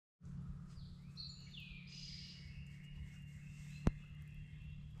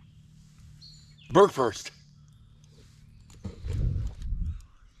Burke first.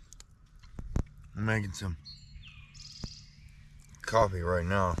 I'm making some coffee right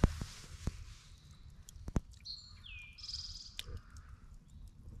now.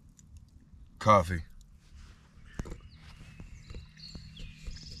 Coffee.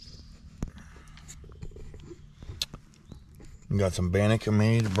 Got some bannock I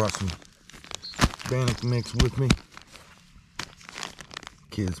made. I brought some bannock mix with me.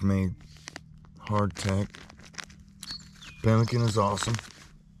 Kids made hardtack. Pemmican is awesome.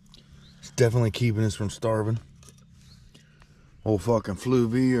 It's definitely keeping us from starving. Old fucking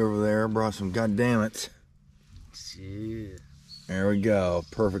Flu-V over there brought some goddammits. Shit. There we go.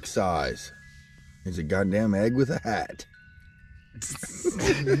 Perfect size. It's a goddamn egg with a hat.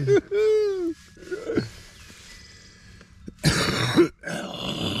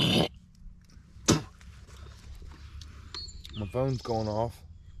 My phone's going off.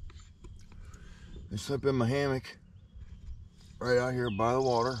 I slept in my hammock right out here by the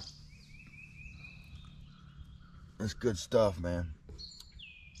water. That's good stuff, man.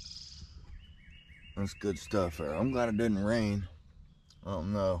 That's good stuff there. I'm glad it didn't rain. I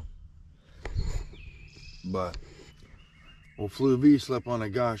don't know. But old Flu-V slept on the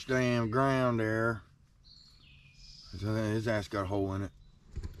gosh damn ground there. His ass got a hole in it.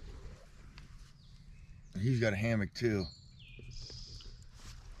 He's got a hammock too.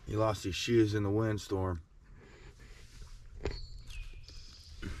 He lost his shoes in the windstorm.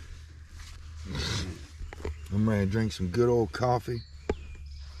 I'm ready to drink some good old coffee.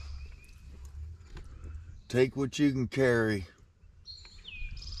 Take what you can carry.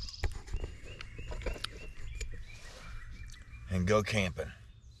 And go camping.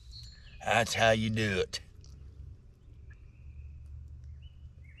 That's how you do it.